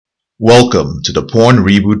Welcome to the Porn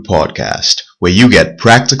Reboot podcast, where you get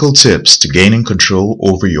practical tips to gaining control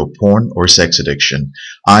over your porn or sex addiction.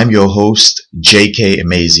 I'm your host, JK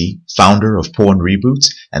Amazy, founder of Porn Reboot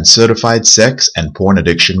and certified sex and porn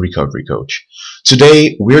addiction recovery coach.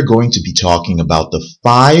 Today, we're going to be talking about the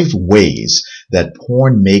 5 ways that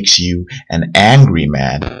porn makes you an angry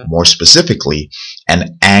man, more specifically,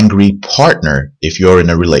 an angry partner if you're in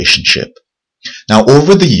a relationship. Now,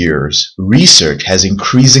 over the years, research has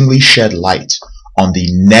increasingly shed light on the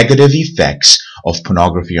negative effects of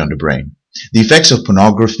pornography on the brain. The effects of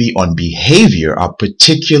pornography on behavior are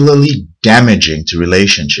particularly damaging to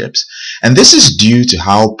relationships, and this is due to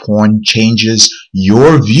how porn changes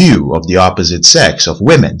your view of the opposite sex, of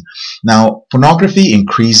women. Now, pornography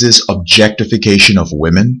increases objectification of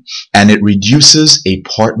women, and it reduces a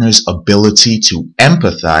partner's ability to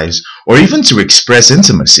empathize or even to express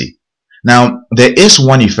intimacy. Now, there is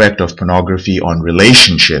one effect of pornography on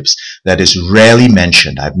relationships that is rarely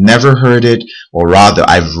mentioned. I've never heard it, or rather,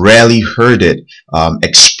 I've rarely heard it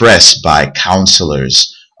expressed by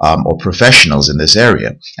counselors or professionals in this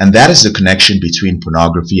area, and that is the connection between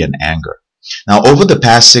pornography and anger. Now, over the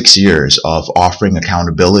past 6 years of offering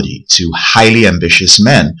accountability to highly ambitious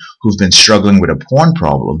men who've been struggling with a porn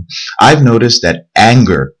problem, I've noticed that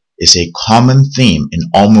anger is a common theme in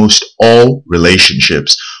almost all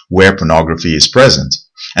relationships where pornography is present.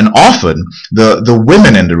 And often, the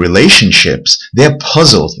women in the relationships, they're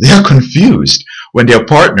puzzled, they're confused when their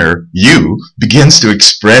partner, you, begins to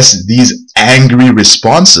express these angry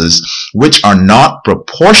responses which are not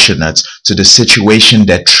proportionate to the situation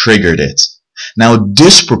that triggered it. Now,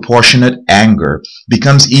 disproportionate anger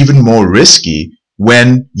becomes even more risky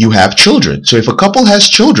when you have children. So if a couple has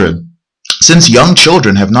children, since young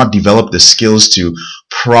children have not developed the skills to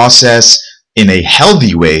process in a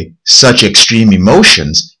healthy way such extreme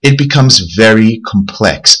emotions, it becomes very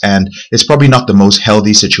complex, and it's probably not the most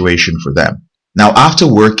healthy situation for them. Now,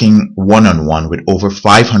 after working one-on-one with over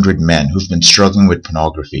 500 men who've been struggling with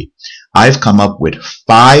pornography, I've come up with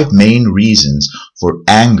 5 main reasons for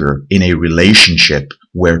anger in a relationship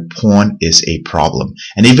where porn is a problem.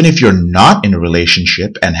 And even if you're not in a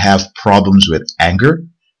relationship and have problems with anger,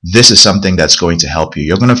 this is something that's going to help you.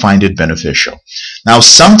 You're going to find it beneficial. Now,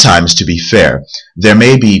 sometimes, to be fair, there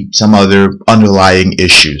may be some other underlying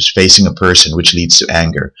issues facing a person which leads to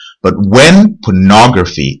anger. But when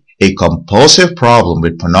pornography, a compulsive problem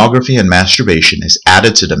with pornography and masturbation, is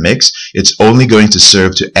added to the mix, it's only going to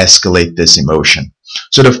serve to escalate this emotion.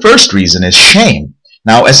 So the first reason is shame.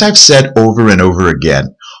 Now, as I've said over and over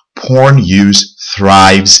again, porn use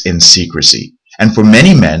thrives in secrecy. And for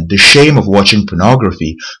many men, the shame of watching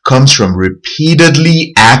pornography comes from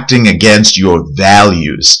repeatedly acting against your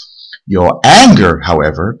values. Your anger,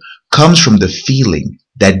 however, comes from the feeling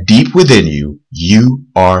that deep within you, you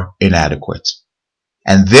are inadequate.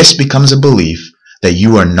 And this becomes a belief that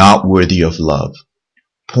you are not worthy of love.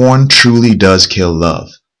 Porn truly does kill love.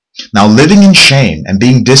 Now, living in shame and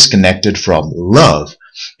being disconnected from love,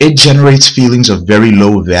 it generates feelings of very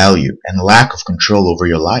low value and lack of control over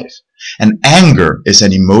your life. And anger is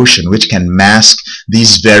an emotion which can mask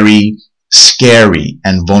these very scary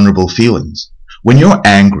and vulnerable feelings. When you're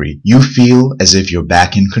angry, you feel as if you're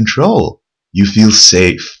back in control. You feel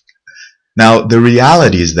safe. Now, the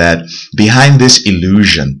reality is that behind this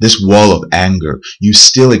illusion, this wall of anger, you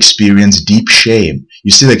still experience deep shame.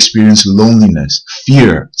 You still experience loneliness,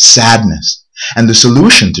 fear, sadness. And the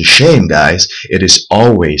solution to shame, guys, it is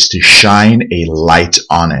always to shine a light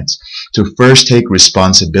on it. To first take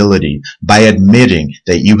responsibility by admitting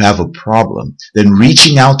that you have a problem, then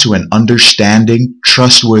reaching out to an understanding,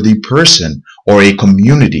 trustworthy person or a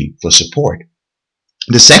community for support.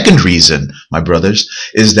 The second reason, my brothers,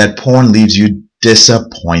 is that porn leaves you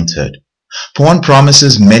disappointed. Porn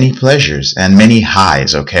promises many pleasures and many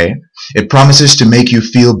highs, okay? It promises to make you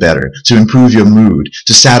feel better, to improve your mood,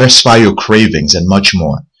 to satisfy your cravings, and much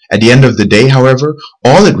more. At the end of the day, however,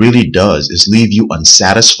 all it really does is leave you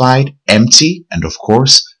unsatisfied, empty, and of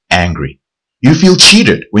course, angry. You feel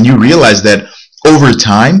cheated when you realize that over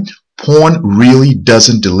time, porn really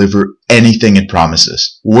doesn't deliver anything it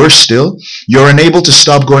promises. Worse still, you're unable to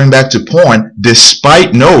stop going back to porn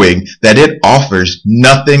despite knowing that it offers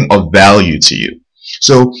nothing of value to you.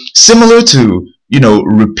 So, similar to,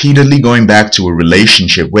 repeatedly going back to a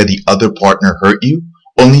relationship where the other partner hurt you,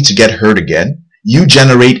 only to get hurt again, you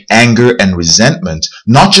generate anger and resentment,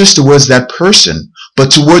 not just towards that person, but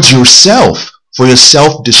towards yourself for your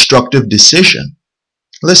self-destructive decision.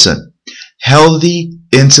 Listen, healthy,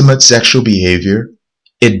 intimate sexual behavior,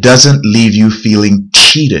 it doesn't leave you feeling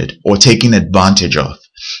cheated or taken advantage of.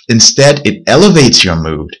 Instead, it elevates your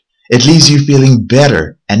mood. It leaves you feeling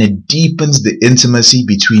better and it deepens the intimacy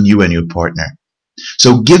between you and your partner.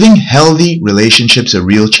 So giving healthy relationships a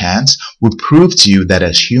real chance would prove to you that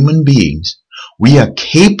as human beings, we are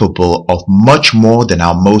capable of much more than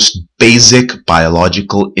our most basic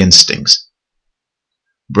biological instincts.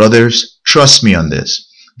 Brothers, trust me on this.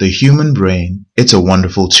 The human brain, it's a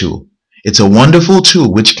wonderful tool. It's a wonderful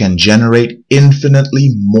tool which can generate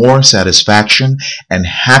infinitely more satisfaction and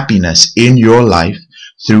happiness in your life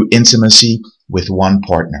through intimacy with one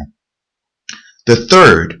partner. The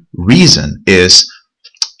third reason is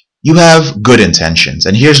you have good intentions.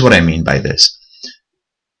 And here's what I mean by this.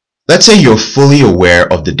 Let's say you're fully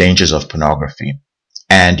aware of the dangers of pornography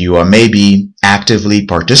and you are maybe actively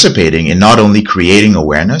participating in not only creating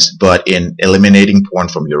awareness, but in eliminating porn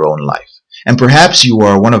from your own life. And perhaps you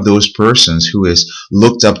are one of those persons who is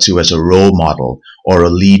looked up to as a role model or a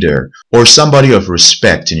leader or somebody of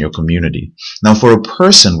respect in your community. Now, for a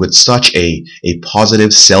person with such a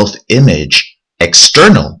positive self-image,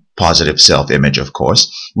 external positive self-image, of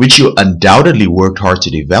course, which you undoubtedly worked hard to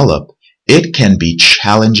develop, it can be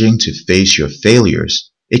challenging to face your failures.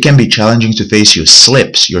 It can be challenging to face your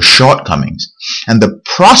slips, your shortcomings. And the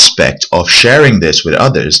prospect of sharing this with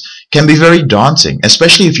others can be very daunting,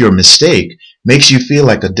 especially if your mistake makes you feel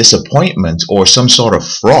like a disappointment or some sort of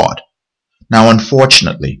fraud. Now,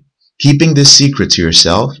 unfortunately, keeping this secret to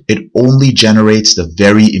yourself, it only generates the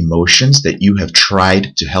very emotions that you have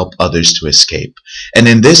tried to help others to escape. And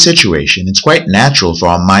in this situation, it's quite natural for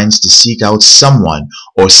our minds to seek out someone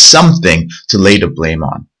or something to lay the blame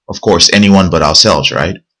on. Of course, anyone but ourselves,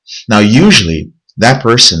 right? Now, usually, that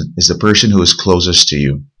person is the person who is closest to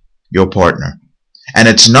you, your partner. And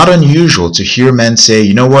it's not unusual to hear men say,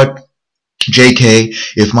 you know what, JK,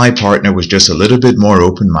 if my partner was just a little bit more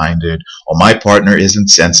open-minded, or my partner isn't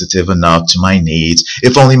sensitive enough to my needs,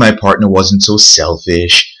 if only my partner wasn't so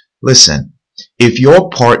selfish. Listen, if your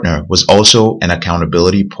partner was also an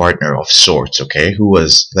accountability partner of sorts, okay, who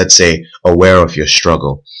was, let's say, aware of your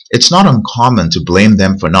struggle, it's not uncommon to blame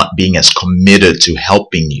them for not being as committed to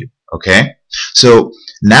helping you, okay? So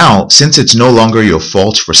now, since it's no longer your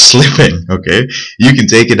fault for slipping, okay, you can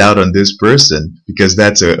take it out on this person because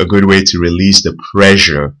that's a good way to release the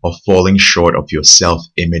pressure of falling short of your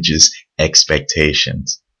self-image's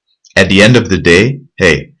expectations. At the end of the day,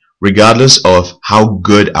 hey, regardless of how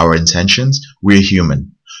good our intentions, we're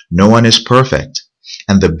human. No one is perfect.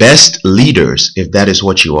 And the best leaders, if that is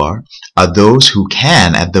what you are those who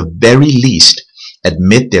can, at the very least,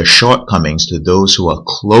 admit their shortcomings to those who are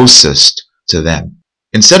closest to them.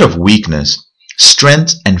 Instead of weakness,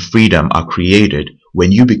 strength and freedom are created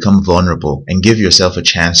when you become vulnerable and give yourself a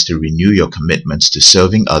chance to renew your commitments to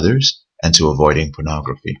serving others and to avoiding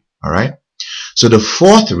pornography. All right? So the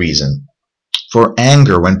fourth reason for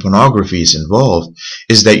anger when pornography is involved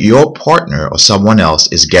is that your partner or someone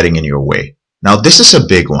else is getting in your way. Now, this is a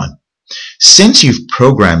big one. Since you've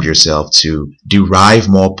programmed yourself to derive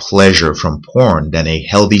more pleasure from porn than a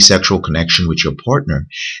healthy sexual connection with your partner,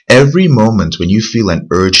 every moment when you feel an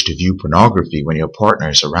urge to view pornography when your partner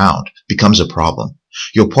is around becomes a problem.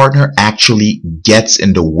 Your partner actually gets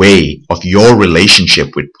in the way of your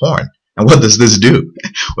relationship with porn. And what does this do?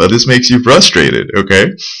 Well, this makes you frustrated,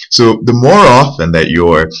 okay? So the more often that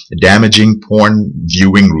your damaging porn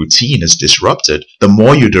viewing routine is disrupted, the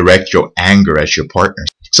more you direct your anger at your partner.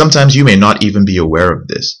 Sometimes you may not even be aware of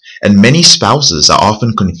this. And many spouses are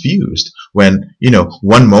often confused when,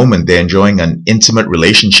 one moment they're enjoying an intimate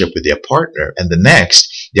relationship with their partner and the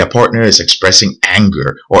next, their partner is expressing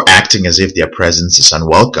anger or acting as if their presence is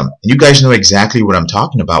unwelcome. And you guys know exactly what I'm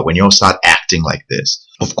talking about when you all start acting like this.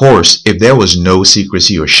 Of course, if there was no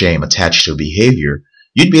secrecy or shame attached to behavior,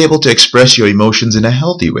 you'd be able to express your emotions in a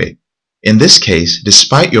healthy way. In this case,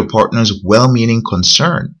 despite your partner's well-meaning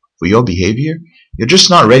concern for your behavior, you're just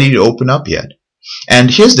not ready to open up yet.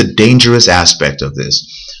 And here's the dangerous aspect of this.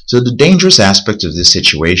 So the dangerous aspect of this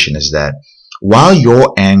situation is that while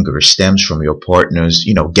your anger stems from your partner's,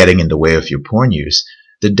 getting in the way of your porn use,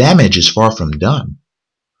 the damage is far from done.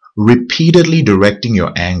 Repeatedly directing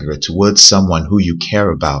your anger towards someone who you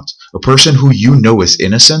care about, a person who you know is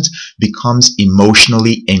innocent, becomes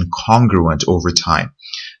emotionally incongruent over time.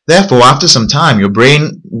 Therefore, after some time, your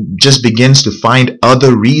brain just begins to find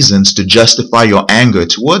other reasons to justify your anger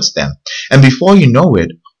towards them. And before you know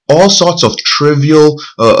it, all sorts of trivial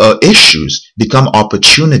issues become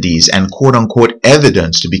opportunities and quote-unquote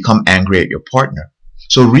evidence to become angry at your partner.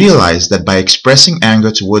 So realize that by expressing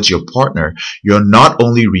anger towards your partner, you're not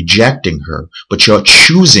only rejecting her, but you're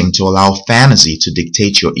choosing to allow fantasy to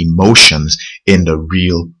dictate your emotions in the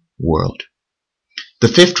real world. The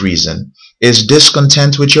fifth reason is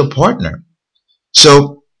discontent with your partner.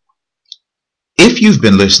 So If you've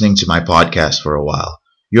been listening to my podcast for a while,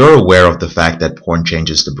 you're aware of the fact that porn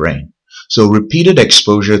changes the brain. So repeated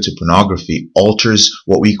exposure to pornography alters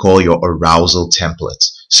what we call your arousal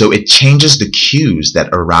templates. So it changes the cues that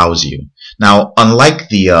arouse you. Now, unlike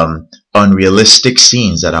the unrealistic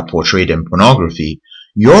scenes that are portrayed in pornography,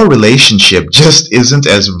 your relationship just isn't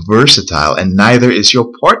as versatile, and neither is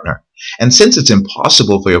your partner. And since it's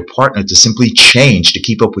impossible for your partner to simply change to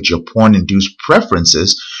keep up with your porn-induced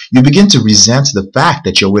preferences, you begin to resent the fact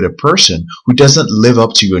that you're with a person who doesn't live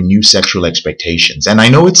up to your new sexual expectations. And I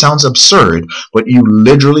know it sounds absurd, but you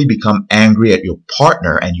literally become angry at your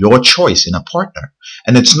partner and your choice in a partner.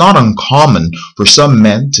 And it's not uncommon for some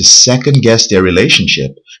men to second guess their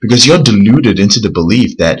relationship because you're deluded into the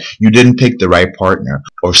belief that you didn't pick the right partner,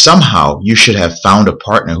 or somehow you should have found a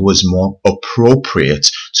partner who was more appropriate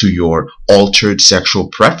to your altered sexual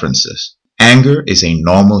preferences. Anger is a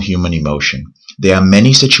normal human emotion. There are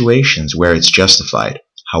many situations where it's justified.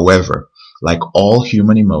 However, like all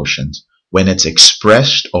human emotions, when it's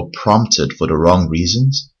expressed or prompted for the wrong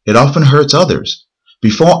reasons, it often hurts others.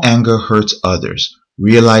 Before anger hurts others,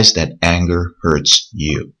 realize that anger hurts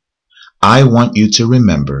you. I want you to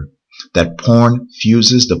remember that porn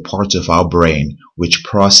fuses the parts of our brain which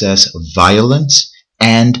process violence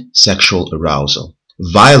and sexual arousal.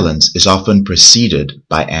 Violence is often preceded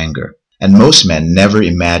by anger, and most men never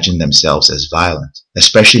imagine themselves as violent,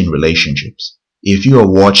 especially in relationships. If you are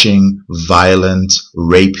watching violent,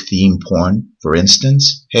 rape-themed porn, for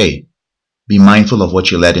instance, hey, be mindful of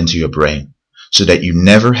what you let into your brain so that you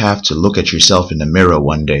never have to look at yourself in the mirror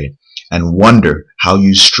one day and wonder how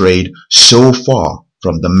you strayed so far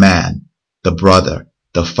from the man, the brother,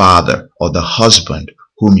 the father, or the husband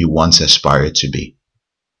whom you once aspired to be.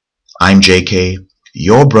 I'm JK,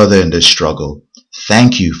 your brother in this struggle.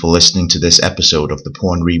 Thank you for listening to this episode of the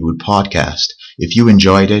Porn Reboot podcast. If you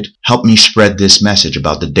enjoyed it, help me spread this message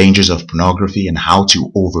about the dangers of pornography and how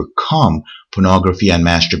to overcome pornography and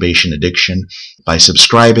masturbation addiction by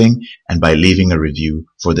subscribing and by leaving a review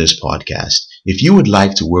for this podcast. If you would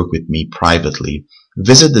like to work with me privately,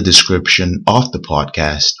 visit the description of the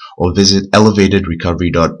podcast or visit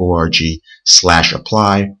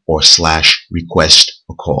elevatedrecovery.org/apply or /request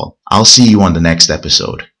a call. I'll see you on the next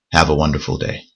episode. Have a wonderful day.